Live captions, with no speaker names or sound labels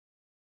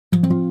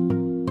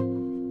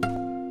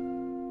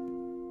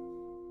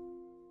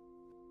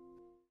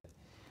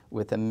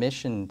With a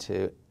mission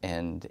to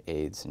end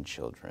AIDS in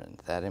children,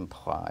 that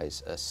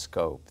implies a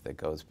scope that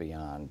goes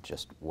beyond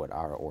just what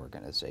our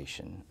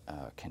organization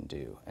can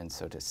do. And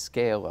so to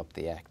scale up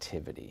the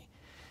activity,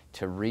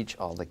 to reach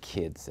all the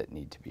kids that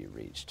need to be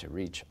reached, to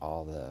reach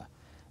all the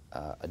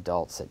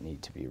adults that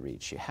need to be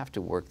reached, you have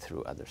to work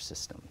through other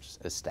systems,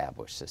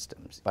 established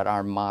systems. But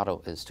our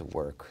model is to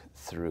work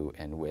through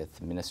and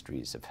with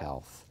ministries of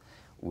health,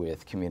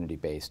 with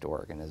community-based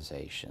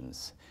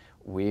organizations.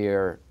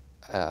 We're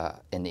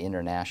an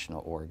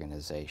international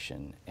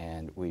organization,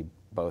 and we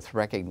both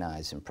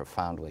recognize and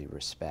profoundly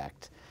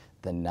respect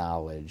the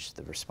knowledge,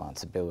 the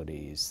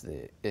responsibilities,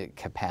 the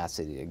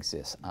capacity that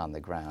exists on the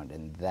ground,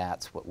 and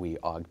that's what we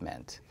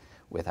augment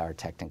with our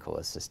technical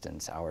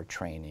assistance, our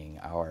training,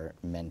 our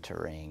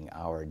mentoring,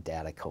 our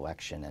data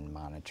collection and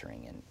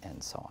monitoring,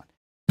 and so on.